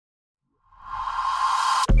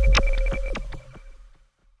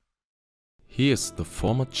He is the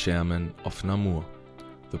former chairman of NAMUR,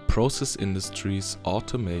 the Process Industries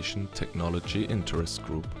Automation Technology Interest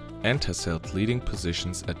Group, and has held leading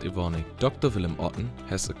positions at Evonik. Dr. Wilhelm Otten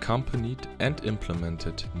has accompanied and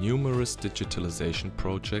implemented numerous digitalization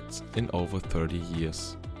projects in over 30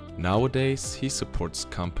 years. Nowadays, he supports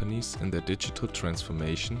companies in their digital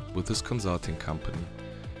transformation with his consulting company,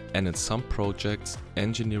 and in some projects,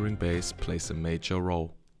 engineering base plays a major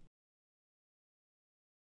role.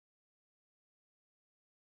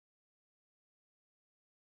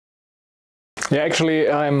 Yeah, actually,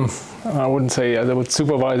 I wouldn't say I was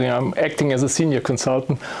supervising, I'm acting as a senior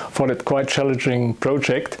consultant for that quite challenging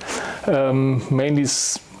project, mainly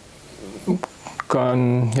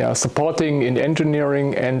supporting in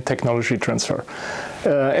engineering and technology transfer.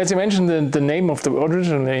 As you mentioned, the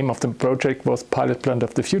original name of the project was Pilot Plant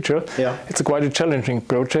of the Future. Yeah. It's quite a challenging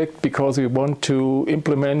project because we want to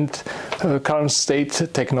implement current state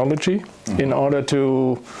technology in order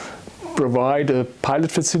to provide a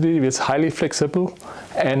pilot facility which is highly flexible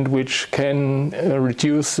and which can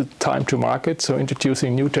reduce the time to market, so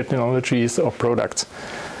introducing new technologies or products.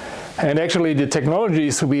 And actually the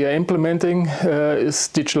technologies we are implementing is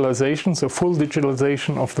digitalization, so full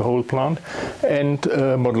digitalization of the whole plant, and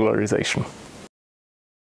modularization.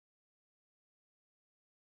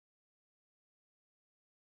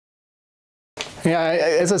 Yeah,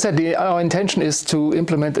 as I said, our intention is to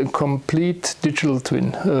implement a complete digital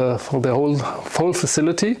twin for the whole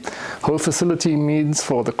facility. Whole facility means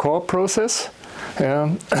for the core process,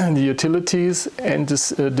 the utilities, and the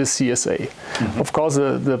CSA. Mm-hmm. Of course,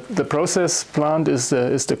 the process plant is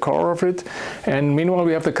the core of it. And meanwhile,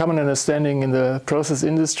 we have the common understanding in the process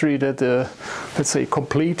industry that let's say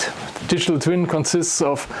complete digital twin consists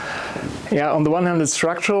of, on the one hand, it's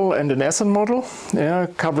structural and an asset model,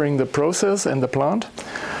 covering the process and the plant.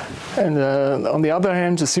 And on the other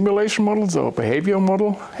hand, the simulation models or behavior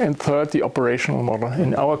model, and third, the operational model.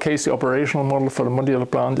 In our case, the operational model for the modular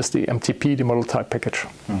plant is the MTP, the model type package.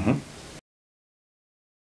 Mm-hmm.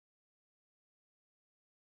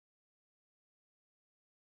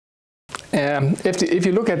 If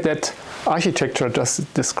you look at that architecture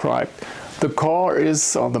just described, the core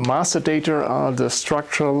is, or the master data are the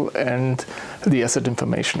structural and the asset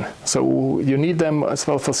information. So you need them as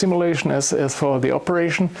well for simulation as for the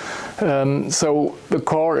operation. So the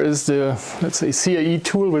core is the, let's say, CAE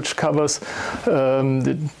tool, which covers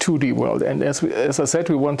the 2D world. And as I said,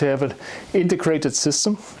 we want to have an integrated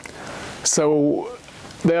system. So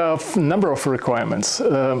there are a number of requirements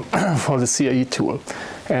for the CAE tool.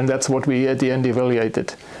 And that's what we at the end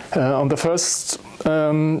evaluated. On the first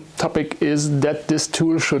topic is that this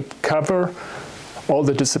tool should cover all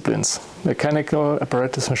the disciplines: mechanical,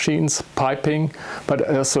 apparatus, machines, piping, but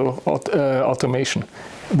also automation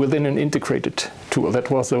within an integrated tool. That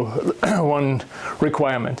was the one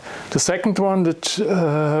requirement. The second one,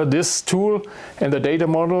 that this tool and the data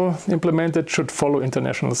model implemented should follow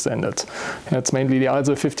international standards. That's mainly the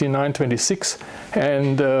ISO 15926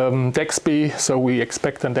 and DEXB, so we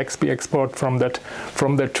expect an DEXB export from that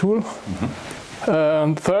tool. Mm-hmm.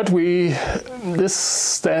 Third,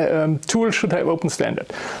 this tool should have open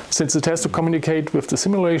standard, since it has to communicate with the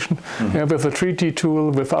simulation, with the 3D tool,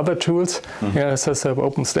 with other tools. It has to have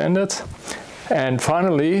open standards. And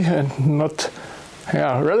finally, and not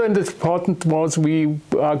rather important, was we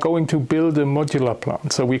are going to build a modular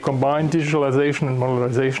plant. So we combine digitalization and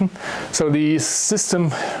modularization. So the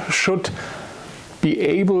system should be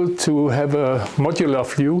able to have a modular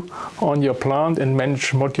view on your plant and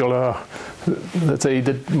manage modular, let's say,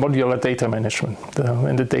 the modular data management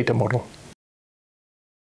and the data model.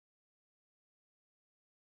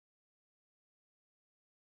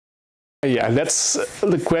 Yeah, that's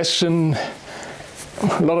the question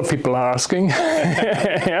a lot of people are asking,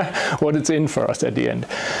 what it's in for us at the end.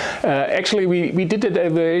 Actually, we did an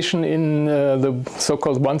evaluation in the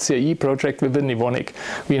so-called One CAE project within Evonik.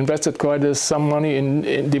 We invested quite some money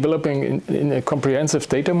in developing in a comprehensive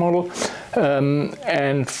data model,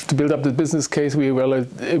 and to build up the business case, we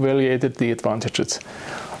evaluated the advantages.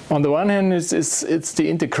 On the one hand, it's the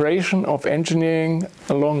integration of engineering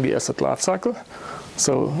along the asset lifecycle.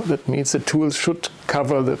 So that means the tools should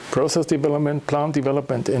cover the process development, plant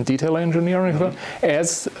development, and detail engineering,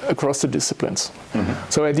 as across the disciplines.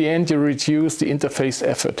 So at the end, you reduce the interface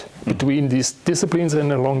effort between these disciplines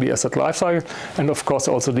and along the asset lifecycle, and of course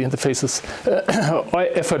also the interfaces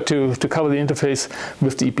effort to cover the interface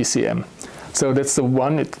with the EPCM. So that's the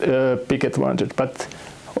one big advantage. But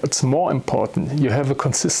what's more important, you have a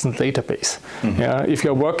consistent database. If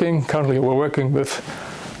you're working, currently we're working with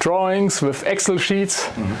drawings, with Excel sheets.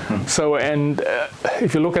 So, and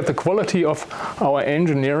if you look at the quality of our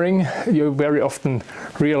engineering, you very often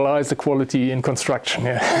realize the quality in construction.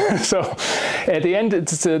 Yeah. So, at the end,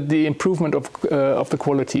 it's the improvement of the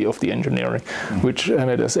quality of the engineering, which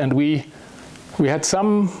matters. And we had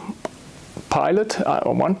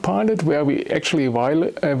one pilot where we actually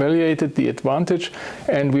evaluated the advantage,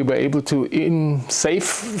 and we were able to save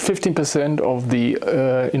 15% of the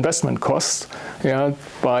investment costs, yeah,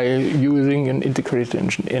 by using an integrated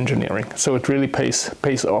engineering. So it really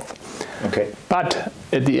pays off. Okay. But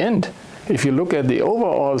at the end, if you look at the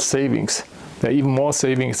overall savings, there are even more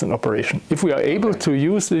savings in operation. If we are able to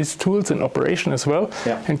use these tools in operation as well,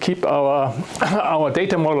 and keep our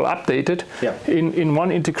data model updated in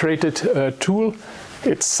one integrated tool,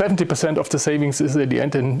 it's 70% of the savings is at the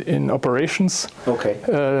end in operations. Okay.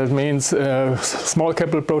 That means small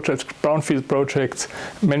capital projects, brownfield projects,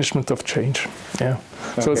 management of change. Yeah.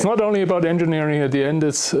 Okay. So it's not only about engineering. At the end,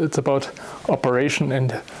 it's about operation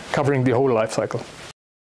and covering the whole life cycle.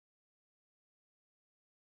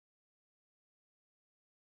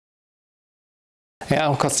 Yeah,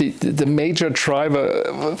 of course, the major driver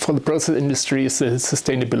for the process industry is the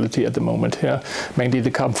sustainability at the moment, yeah, mainly the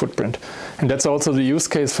carbon footprint. And that's also the use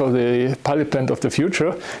case for the pilot plant of the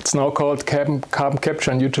future. It's now called carbon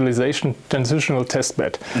capture and utilization transitional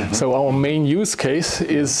testbed. So our main use case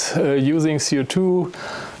is using CO2,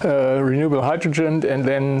 renewable hydrogen, and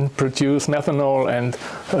then produce methanol and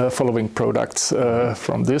following products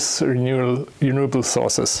from this renewable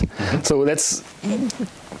sources. So that's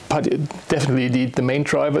definitely the main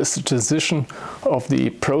driver is the transition of the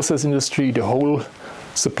process industry, the whole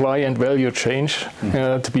supply and value chain,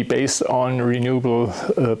 to be based on renewable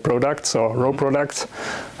products or raw products,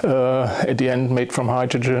 at the end made from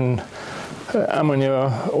hydrogen, ammonia,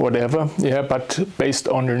 whatever, yeah, but based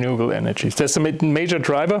on renewable energies. That's a major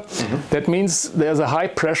driver. That means there's a high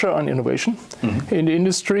pressure on innovation in the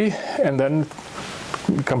industry, and then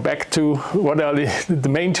we come back to what are the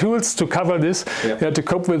main tools to cover this, to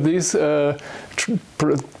cope with this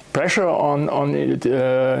pressure on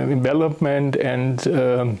development and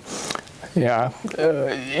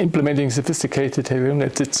implementing sophisticated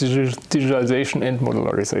digitization and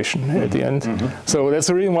modularization at the end. So that's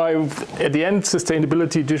the reason why at the end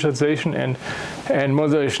sustainability, digitization and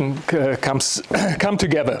modularization come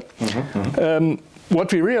together.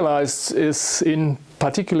 What we realized is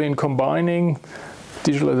particularly in combining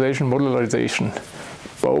digitalization, modularization,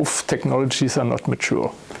 both technologies are not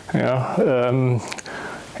mature. Yeah.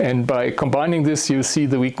 And by combining this, you see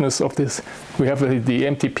the weakness of this. We have the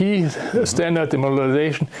MTP standard, the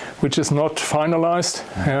modularization, which is not finalized.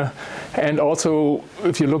 Yeah. And also,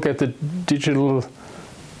 if you look at the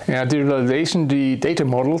digitalization, the data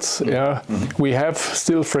models, we have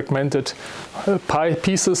still fragmented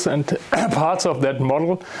pieces and parts of that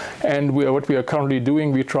model. And what we are currently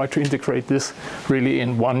doing, we try to integrate this really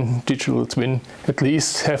in one digital twin, at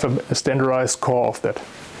least have a standardized core of that.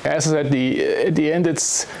 As I said, at the end,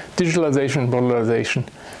 it's digitalization and modularization.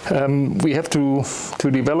 We have to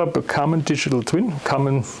develop a common digital twin,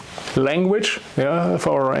 common language, for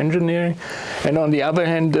our engineering. And on the other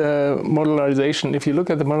hand, modularization. If you look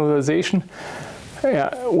at the modularization,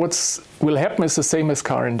 what will happen is the same as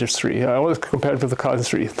car industry. I always compare it with the car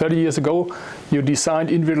industry. 30 years ago, you designed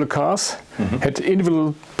individual cars, had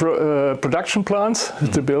individual production plants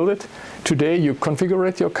to build it. Today, you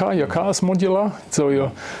configure your car. Your car is modular, so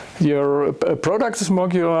your product is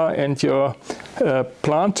modular, and your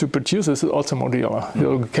plant to produce this is also modular.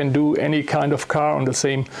 You can do any kind of car on the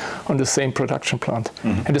same production plant,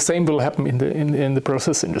 and the same will happen in the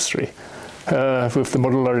process industry with the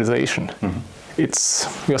modularization.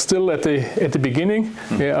 We are still at the beginning,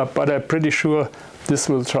 but I'm pretty sure this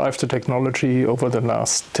will drive the technology over the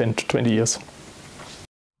last 10 to 20 years.